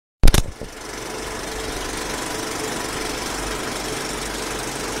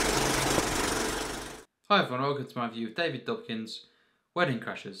Hi everyone, welcome to my review of David Dobkin's Wedding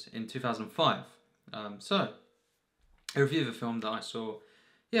Crashers in 2005. So, a review of a film that I saw,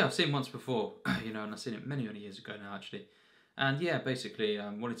 I've seen once before, and I've seen it many years ago now actually. And basically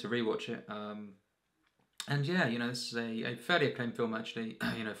wanted to rewatch it. This is a fairly acclaimed film actually,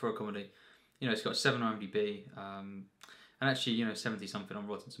 for a comedy. It's got 7 on IMDb, and actually, 70 something on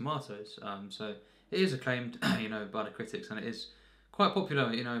Rotten Tomatoes. So it is acclaimed, by the critics, and it is quite popular,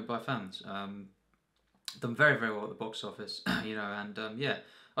 by fans. Done very well at the box office,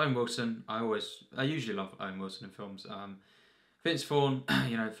 Owen Wilson. I usually love Owen Wilson in films. Vince Vaughn,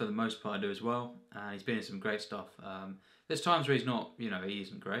 for the most part I do as well, and he's been in some great stuff. There's times where he's not, he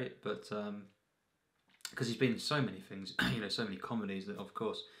isn't great, but because he's been in so many things, so many comedies that of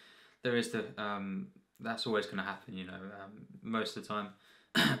course there is that's always going to happen, most of the time.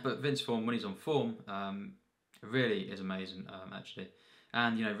 But Vince Vaughn, when he's on form, really is amazing, actually.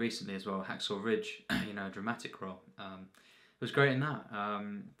 And recently as well, Hacksaw Ridge, a dramatic role, was great in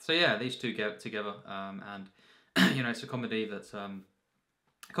that. These two get together, and it's a comedy that's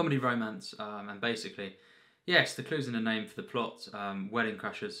comedy romance, and basically, yes, the clue's in the name for the plot. Wedding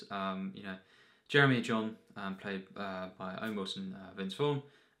Crashers. Jeremy and John, played by Owen Wilson, Vince Vaughn,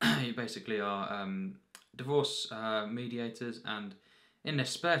 who basically are divorce mediators, and in their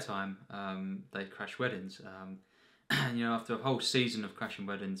spare time, they crash weddings. And after a whole season of crashing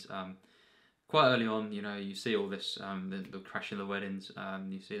weddings, quite early on, you see all this, the crashing of the weddings.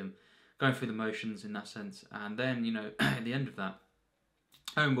 You see them going through the motions in that sense, and then at the end of that,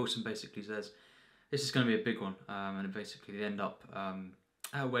 Owen Wilson basically says, "This is going to be a big one," and basically they end up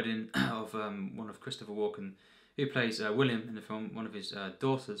at a wedding of one of Christopher Walken, who plays William in the film, one of his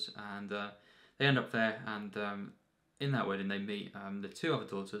daughters, and they end up there, and in that wedding they meet the 2 other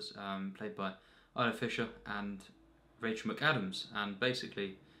daughters, played by Isla and Rachel McAdams, and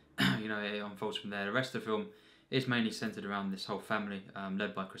basically, it unfolds from there. The rest of the film is mainly centred around this whole family,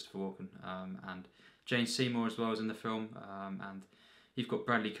 led by Christopher Walken, and Jane Seymour as well as in the film, and you've got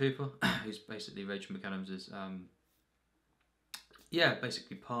Bradley Cooper, who's basically Rachel McAdams'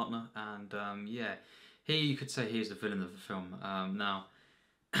 basically partner, and you could say he is the villain of the film. Now,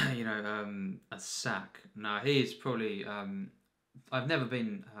 a sack. Now he is probably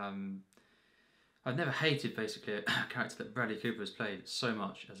I've never hated basically a character that Bradley Cooper has played so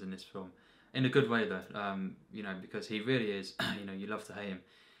much as in this film. In a good way though, because he really is, you love to hate him.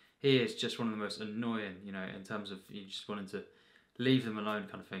 He is just one of the most annoying, in terms of you just wanting to leave them alone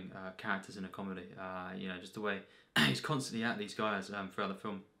kind of thing, characters in a comedy. Just the way he's constantly at these guys throughout the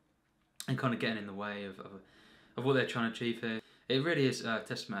film and kind of getting in the way of what they're trying to achieve here. It really is a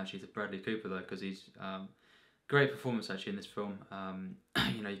testament actually to Bradley Cooper though, because he's great performance actually in this film.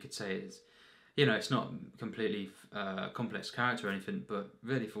 You could say it's not completely complex character or anything, but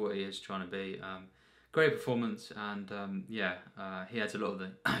really for what he is trying to be, great performance, and he adds a lot of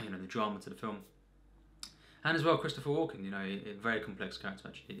the the drama to the film. And as well, Christopher Walken, a very complex character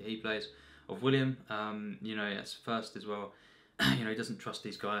actually. He plays of William, at first as well, he doesn't trust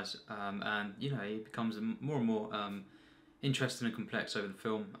these guys, and he becomes more and more interesting and complex over the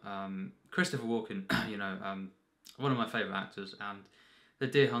film. Christopher Walken, one of my favourite actors, and The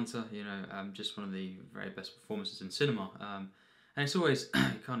Deer Hunter, just one of the very best performances in cinema. And it's always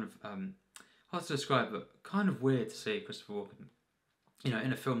kind of hard to describe, but kind of weird to see Christopher Walken,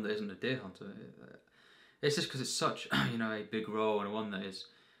 in a film that isn't a Deer Hunter. It's just because it's such, a big role, and one that is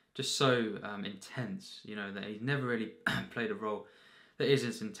just so intense, that he's never really played a role that is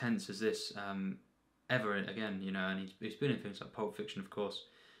as intense as this ever again, and he's been in things like Pulp Fiction, of course,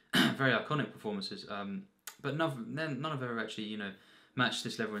 very iconic performances, but none of ever actually, match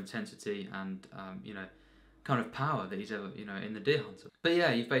this level of intensity and kind of power that he's ever in The Deer Hunter. But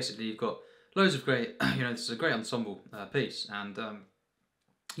you've got loads of great this is a great ensemble piece, and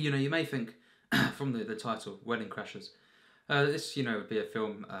you may think from the title Wedding Crashers, this would be a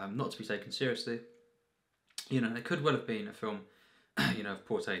film not to be taken seriously. It could well have been a film of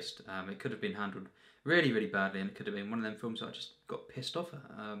poor taste. It could have been handled really badly, and it could have been one of them films that I just got pissed off at.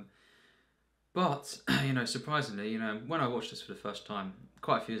 But, surprisingly, when I watched this for the first time,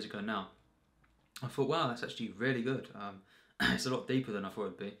 quite a few years ago now, I thought, wow, that's actually really good. It's a lot deeper than I thought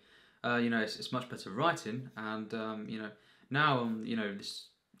it'd be. It's much better writing, and, now on, this,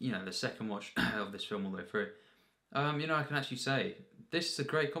 the second watch of this film all the way through, I can actually say, this is a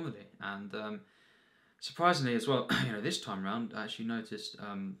great comedy, and, surprisingly as well, this time round, I actually noticed,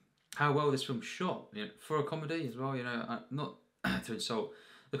 how well this film's shot, for a comedy as well, not to insult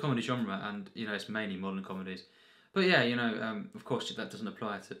the comedy genre, and it's mainly modern comedies, but of course that doesn't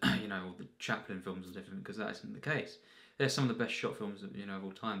apply to all the Chaplin films and different, because that isn't the case. They're some of the best shot films of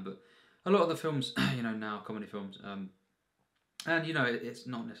all time, but a lot of the films, now comedy films, and it's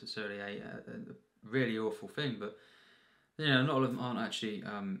not necessarily a really awful thing, but not all of them aren't actually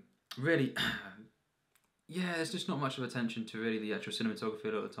really. Yeah, there's just not much of attention to really the actual cinematography a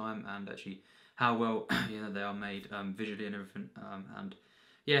lot of the time, and actually how well they are made visually and everything. And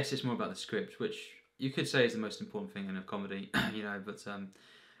yes, it's more about the script, which you could say is the most important thing in a comedy, but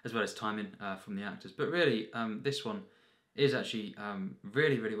as well as timing from the actors. But really, this one is actually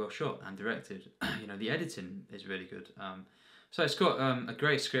really, really well shot and directed. The editing is really good. So it's got a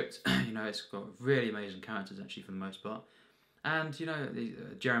great script. It's got really amazing characters actually for the most part, and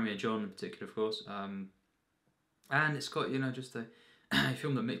Jeremy and John in particular, of course. And it's got just a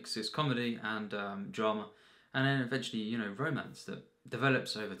film that mixes comedy and drama, and then eventually romance that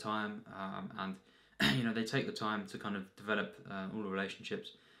develops over time, and they take the time to kind of develop all the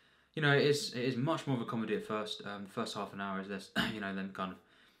relationships. It is much more of a comedy at first. The first half an hour is this them kind of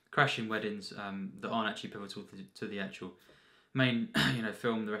crashing weddings that aren't actually pivotal to the actual main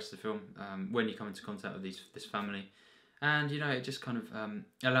film. The rest of the film, when you come into contact with this family, and it just kind of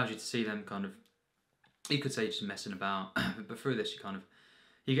allows you to see them kind of, you could say, just messing about, but through this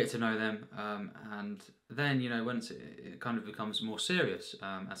you get to know them, and then once it kind of becomes more serious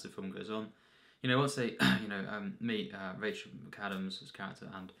as the film goes on. Once they meet Rachel McAdams' character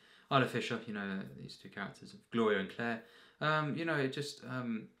and Isla Fisher, these two characters of Gloria and Claire, it just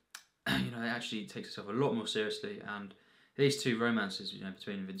it actually takes itself a lot more seriously, and these two romances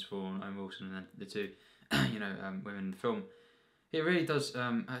between Vince Vaughn and Owen Wilson, and then the two women in the film, it really does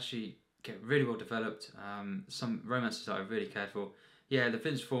actually get really well developed. Some romances that I really cared for. Yeah, the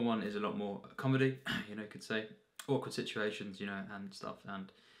Vince Vaughn one is a lot more comedy, could say. Awkward situations, and stuff,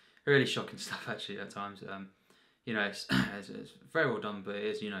 and really shocking stuff actually at times. It's very well done, but it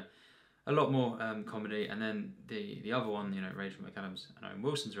is, a lot more comedy. And then the other one, Rachel McAdams and Owen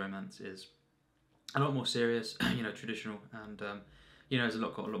Wilson's romance is a lot more serious, traditional, and there's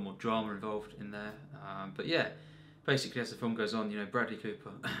got a lot more drama involved in there. But yeah, basically as the film goes on, Bradley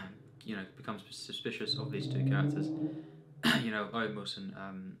Cooper becomes suspicious of these two characters, Owen Wilson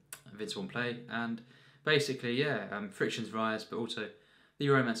and Vince Vaughn play, and basically, frictions rise, but also the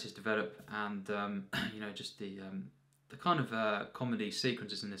romances develop, and just the kind of comedy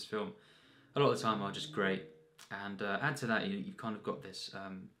sequences in this film, a lot of the time are just great, and add to that, you've kind of got this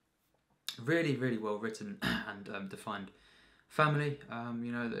really, really well written and defined family,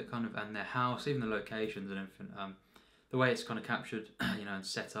 that kind of, and their house, even the locations and everything. The way it's kind of captured, and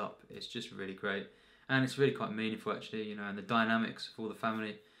set up, it's just really great, and it's really quite meaningful actually, and the dynamics of all the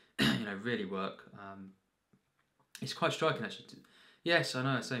family, really work. It's quite striking actually. Yes, I know.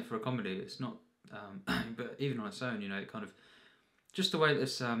 I'm saying for a comedy, it's not, but even on its own, it kind of, just the way that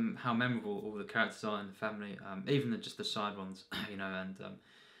this, how memorable all the characters are in the family, even just the side ones, and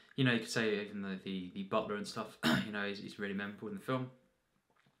you could say even the butler and stuff, he's really memorable in the film,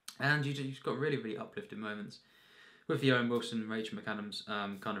 and you've got really, really uplifting moments with the Owen Wilson, Rachel McAdams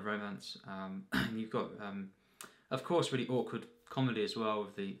kind of romance, and you've got, of course, really awkward comedy as well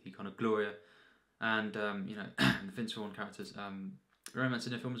with the kind of Gloria and the Vince Vaughn characters romance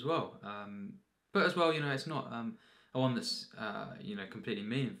in the film as well. But as well, it's not a one that's completely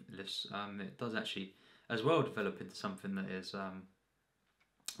meaningless. It does actually as well develop into something that is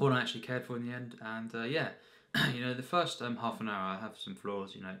what I actually cared for in the end. And the first half an hour I have some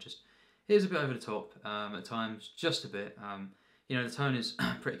flaws. It is a bit over the top at times, just a bit. The tone is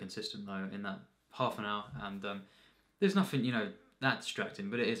pretty consistent though in that half an hour, and there's nothing that distracting,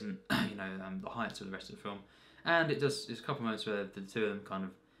 but it isn't the heights of the rest of the film. And there's a couple of moments where the two of them kind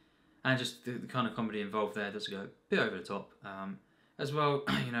of, and just the kind of comedy involved there does go a bit over the top. As well,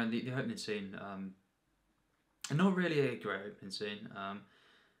 the opening scene, not really a great opening scene.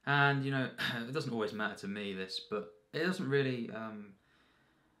 And it doesn't always matter to me this, but it doesn't really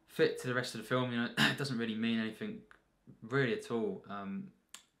fit to the rest of the film. It doesn't really mean anything really at all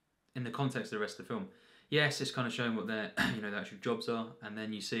in the context of the rest of the film. Yes, it's kind of showing what their their actual jobs are, and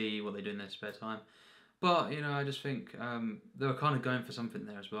then you see what they do in their spare time. But I just think they were kind of going for something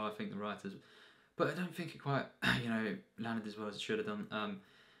there as well. I think the writers, but I don't think it quite landed as well as it should have done.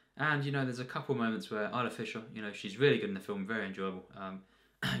 And there's a couple of moments where Isla Fisher, she's really good in the film, very enjoyable.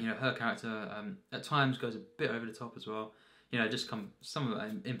 Her character at times goes a bit over the top as well. Just some of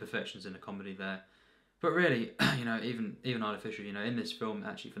the imperfections in the comedy there. But really, even Isla Fisher, in this film,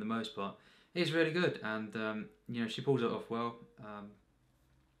 actually for the most part, is really good, and she pulls it off well.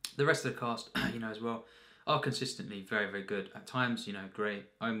 The rest of the cast, as well, are consistently very, very good. At times, great.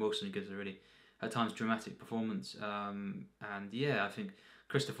 Owen Wilson gives a really, at times, dramatic performance. And yeah, I think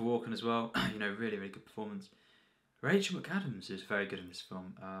Christopher Walken as well, really, really good performance. Rachel McAdams is very good in this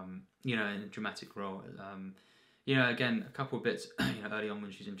film. You know, in a dramatic role. You know, again, a couple of bits. You know, early on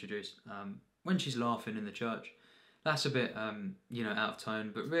when she's introduced, when she's laughing in the church, that's a bit you know, out of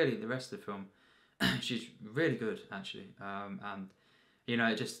tone. But really, the rest of the film, she's really good actually. And you know,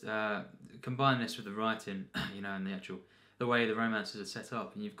 it just combine this with the writing, you know, and the way the romances are set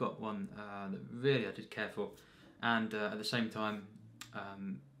up, and you've got one that really I did care for, and at the same time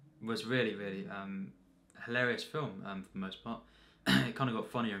was really hilarious film for the most part. It kind of got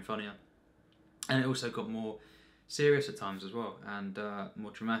funnier and funnier, and it also got more serious at times as well, and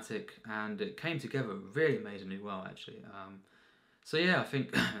more dramatic, and it came together really amazingly well actually. So yeah, I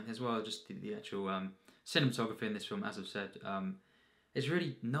think as well just the actual cinematography in this film, as I've said, it's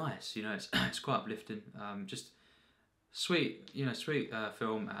really nice. You know, it's quite uplifting. Just sweet, you know, sweet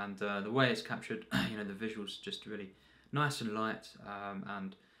film, and the way it's captured, you know, the visuals just really nice and light,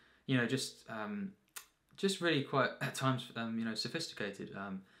 and you know, just really quite at times, you know, sophisticated,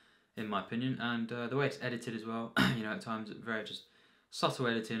 in my opinion, and the way it's edited as well, you know, at times very just subtle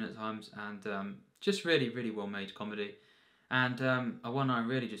editing at times, and just really well made comedy, and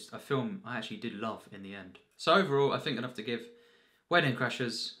a film I actually did love in the end. So overall, I think I'd have to give Wedding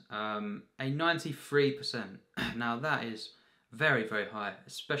Crashers a 93%. Now that is very high,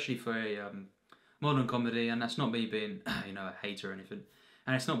 especially for a modern comedy, and that's not me being you know, a hater or anything,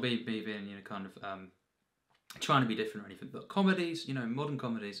 and it's not me being, you know, kind of trying to be different or anything. But comedies, you know, modern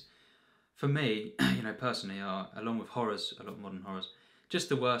comedies, for me, you know, personally, are, along with horrors, a lot of modern horrors, just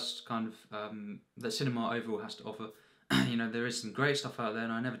the worst kind of that cinema overall has to offer. You know, there is some great stuff out there,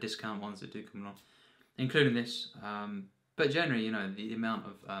 and I never discount ones that do come along, including this. But generally, you know, the amount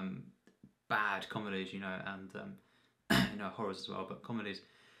of bad comedies, you know, and you know, horrors as well, but comedies,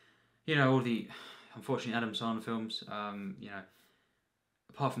 you know, all the unfortunately Adam Sandler films, you know,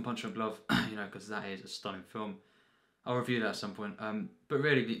 apart from Punch Drunk Love, you know, because that is a stunning film. I'll review that at some point. But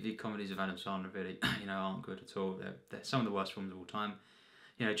really, the comedies of Adam Sandler really, you know, aren't good at all. They're some of the worst films of all time.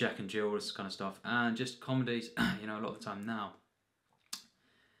 You know, Jack and Jill, this kind of stuff, and just comedies, you know, a lot of the time now,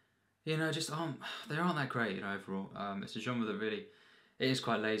 you know, just they aren't that great, you know, overall. It's a genre that really, it is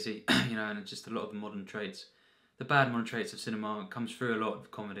quite lazy, you know, and it's just a lot of the modern traits, the bad modern traits of cinema comes through a lot of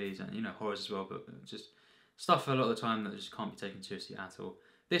comedies and, you know, horrors as well, but just stuff a lot of the time that just can't be taken seriously at all.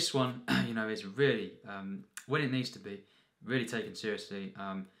 This one, you know, is really, when it needs to be, really taken seriously.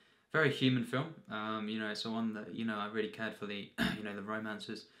 Very human film. You know, it's the one that, you know, I really cared for the, you know, the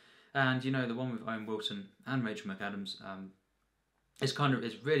romances, and you know, the one with Owen Wilson and Rachel McAdams. Is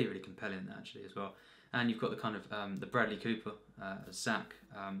really compelling actually as well. And you've got the kind of the Bradley Cooper, Zach,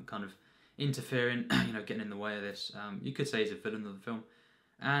 kind of interfering, you know, getting in the way of this. You could say he's a villain of the film,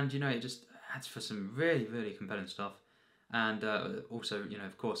 and you know, it just adds for some really compelling stuff, and also, you know,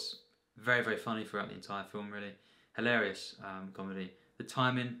 of course, very funny throughout the entire film. Really hilarious comedy. The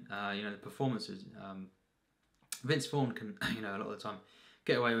timing, you know, the performances. Vince Vaughn can, you know, a lot of the time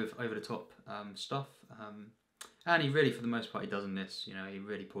get away with over the top stuff, and he really, for the most part, he does in this. You know, he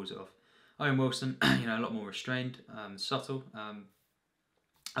really pulls it off. Owen Wilson, you know, a lot more restrained, subtle.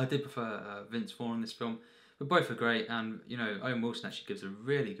 I did prefer Vince Vaughn in this film, but both are great. And you know, Owen Wilson actually gives a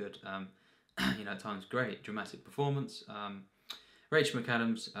really good, you know, at times great dramatic performance. Rachel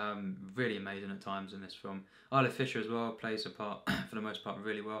McAdams, really amazing at times in this film. Isla Fisher as well plays a part for the most part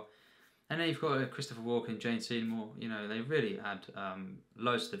really well. And then you've got Christopher Walken, Jane Seymour. You know, they really add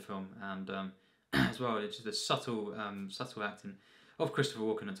loads to the film, and as well, it's just the subtle acting of Christopher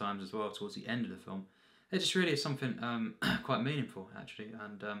Walken at times as well towards the end of the film. It just really is something quite meaningful actually,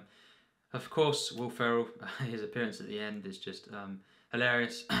 and of course Will Ferrell, his appearance at the end is just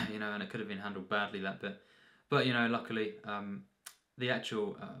hilarious. You know, and it could have been handled badly that bit, but you know, luckily the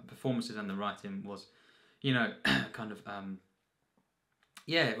actual performances and the writing was, you know, kind of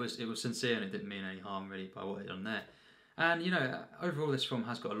yeah, it was sincere, and it didn't mean any harm really by what it done there. And you know, overall this film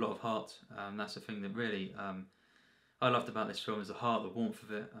has got a lot of heart. That's the thing that really I loved about this film, is the heart, the warmth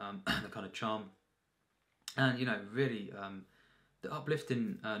of it, the kind of charm, and you know, really the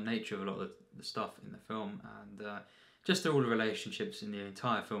uplifting nature of a lot of the stuff in the film, and just all the relationships in the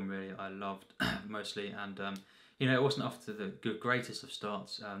entire film really I loved mostly. And you know, it wasn't off to the greatest of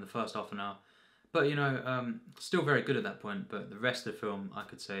starts, the first half an hour, but you know, still very good at that point. But the rest of the film, I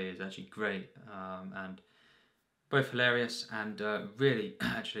could say, is actually great, and both hilarious and really,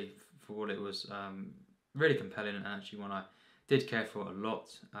 actually, for what it was, really compelling, and actually one I did care for a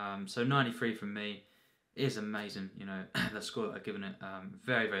lot. So 93 from me is amazing. You know, the score that I've given it,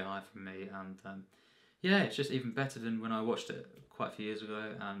 very high from me, and yeah, it's just even better than when I watched it quite a few years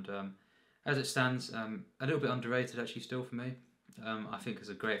ago. And as it stands, a little bit underrated actually still for me. I think it's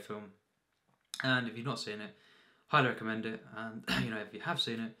a great film, and if you've not seen it, highly recommend it. And you know, if you have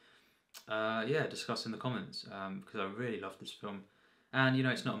seen it, yeah, discuss in the comments, because I really love this film. And you know,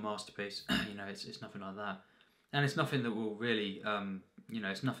 it's not a masterpiece. You know, it's nothing like that, and it's nothing that will really, you know,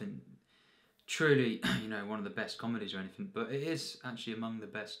 it's nothing truly, you know, one of the best comedies or anything. But it is actually among the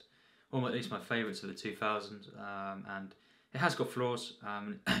best, or at least my favourites of the 2000s. And it has got flaws.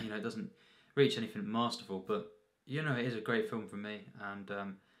 You know, it doesn't reach anything masterful, but you know, it is a great film for me, and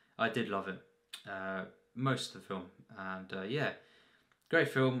I did love it most of the film. And yeah, great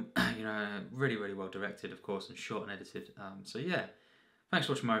film. You know, really, really well directed, of course, and shot and edited. So yeah, thanks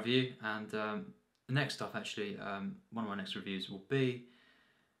for watching my review. And next up, actually, one of my next reviews will be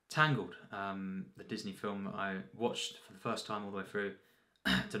Tangled, the Disney film that I watched for the first time all the way through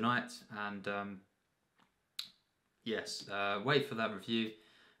tonight. And yes, wait for that review.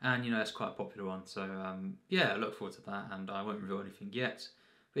 And you know, it's quite a popular one, so yeah, I look forward to that. And I won't reveal anything yet,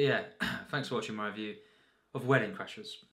 but yeah, thanks for watching my review of Wedding Crashers.